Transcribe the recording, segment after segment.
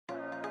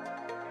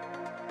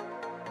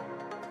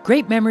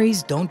Great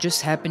memories don't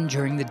just happen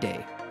during the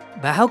day.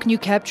 But how can you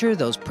capture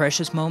those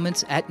precious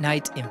moments at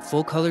night in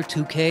full color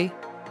 2K?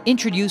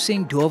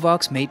 Introducing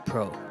Duovox Mate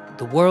Pro,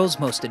 the world's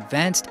most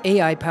advanced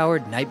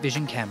AI-powered night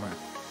vision camera.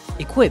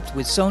 Equipped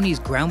with Sony's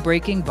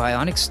groundbreaking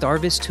Bionic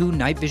Starvis 2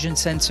 night vision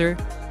sensor,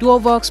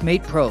 Duovox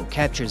Mate Pro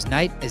captures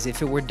night as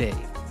if it were day.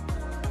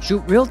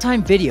 Shoot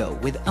real-time video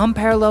with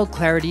unparalleled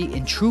clarity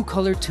in true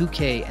color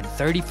 2K and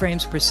 30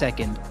 frames per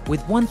second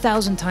with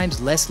 1,000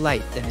 times less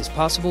light than is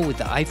possible with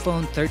the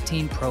iPhone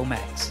 13 Pro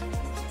Max.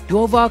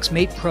 Duovox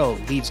Mate Pro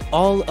leaves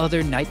all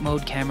other night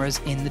mode cameras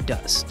in the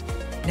dust.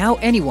 Now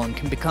anyone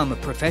can become a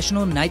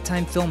professional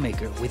nighttime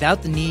filmmaker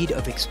without the need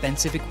of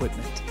expensive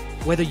equipment.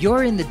 Whether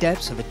you're in the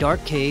depths of a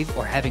dark cave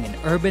or having an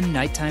urban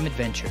nighttime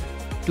adventure,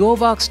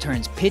 Duovox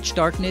turns pitch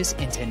darkness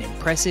into an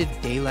impressive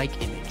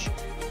day-like image.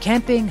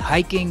 Camping,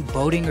 hiking,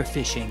 boating, or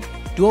fishing,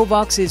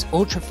 Duovox's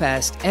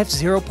ultra-fast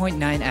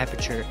f/0.9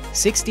 aperture,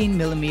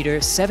 16mm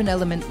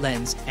 7-element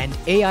lens, and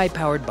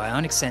AI-powered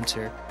bionic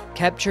sensor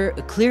capture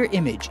a clear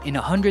image in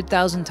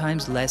 100,000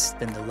 times less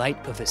than the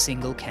light of a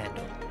single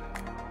candle.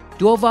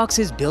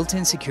 Duovox's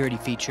built-in security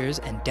features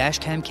and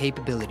dashcam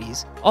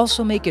capabilities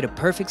also make it a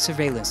perfect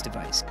surveillance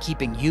device,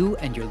 keeping you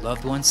and your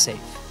loved ones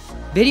safe.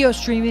 Video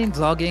streaming,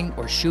 vlogging,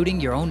 or shooting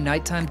your own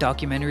nighttime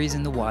documentaries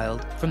in the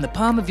wild from the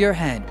palm of your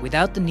hand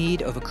without the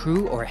need of a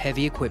crew or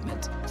heavy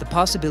equipment, the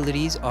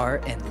possibilities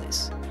are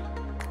endless.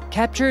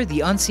 Capture the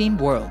unseen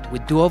world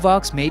with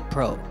Duovox Mate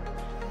Pro.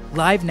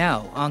 Live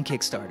now on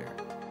Kickstarter.